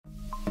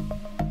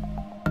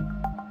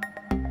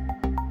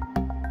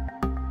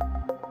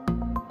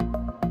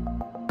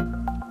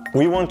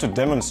We want to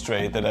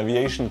demonstrate that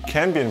aviation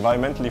can be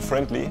environmentally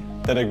friendly,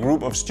 that a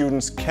group of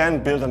students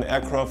can build an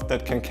aircraft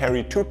that can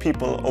carry 2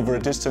 people over a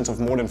distance of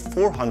more than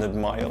 400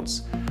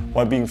 miles,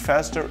 while being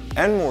faster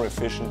and more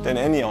efficient than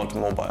any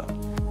automobile.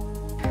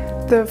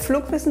 The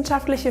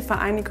Flugwissenschaftliche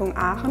Vereinigung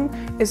Aachen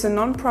is a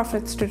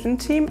non-profit student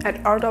team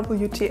at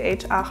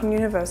RWTH Aachen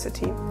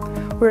University.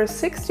 We're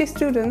 60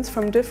 students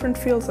from different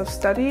fields of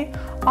study,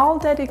 all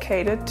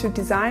dedicated to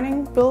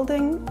designing,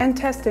 building and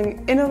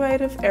testing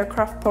innovative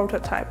aircraft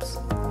prototypes.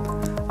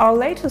 Our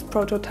latest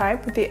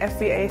prototype, the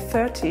FVA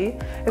 30,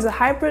 is a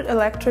hybrid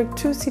electric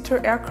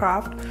 2-seater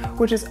aircraft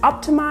which is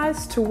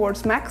optimized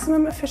towards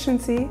maximum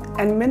efficiency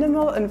and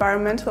minimal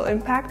environmental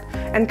impact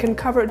and can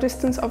cover a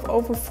distance of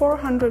over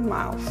 400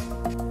 miles.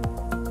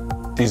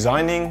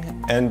 Designing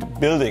and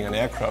building an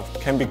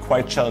aircraft can be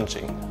quite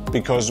challenging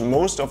because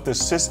most of the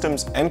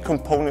systems and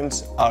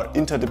components are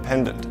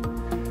interdependent.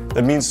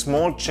 That means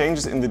small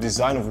changes in the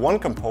design of one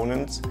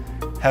component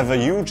have a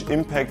huge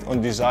impact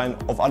on design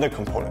of other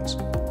components.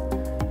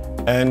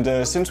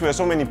 And since we are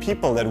so many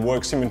people that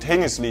work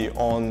simultaneously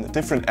on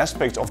different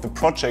aspects of the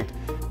project,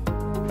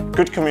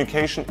 good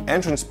communication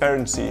and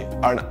transparency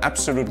are an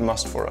absolute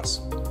must for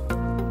us.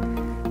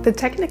 The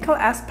technical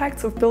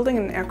aspects of building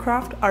an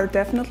aircraft are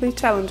definitely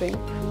challenging,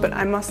 but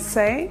I must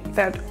say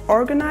that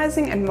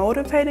organizing and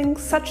motivating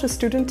such a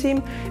student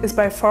team is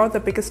by far the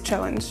biggest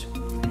challenge.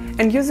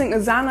 And using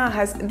Asana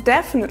has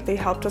definitely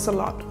helped us a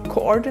lot,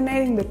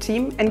 coordinating the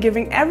team and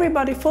giving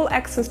everybody full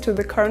access to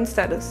the current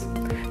status.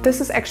 This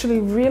is actually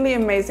really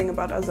amazing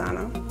about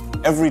Asana.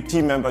 Every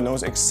team member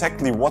knows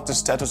exactly what the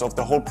status of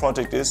the whole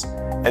project is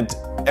at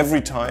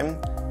every time,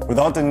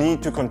 without the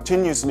need to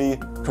continuously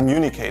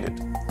communicate it.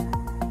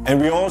 And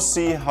we all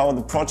see how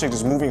the project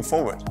is moving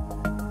forward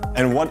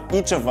and what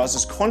each of us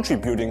is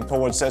contributing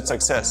towards that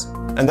success.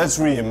 And that's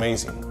really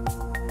amazing.